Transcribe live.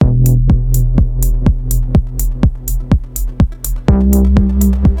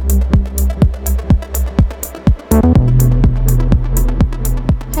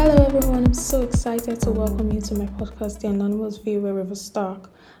excited to welcome you to my podcast, The Anonymous View with River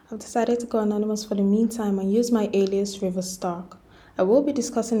Stark. I've decided to go anonymous for the meantime and use my alias River Stark. I will be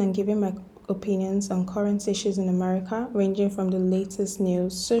discussing and giving my opinions on current issues in America, ranging from the latest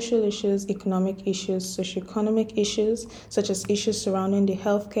news, social issues, economic issues, socioeconomic issues, such as issues surrounding the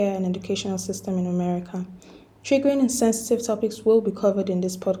healthcare and educational system in America. Triggering and sensitive topics will be covered in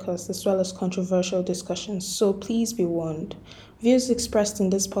this podcast as well as controversial discussions, so please be warned. Views expressed in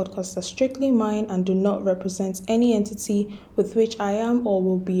this podcast are strictly mine and do not represent any entity with which I am or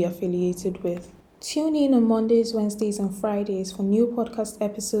will be affiliated with. Tune in on Mondays, Wednesdays, and Fridays for new podcast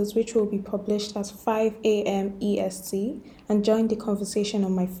episodes which will be published at 5 a.m. EST, and join the conversation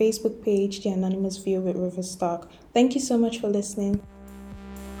on my Facebook page, The Anonymous View with River Stark. Thank you so much for listening.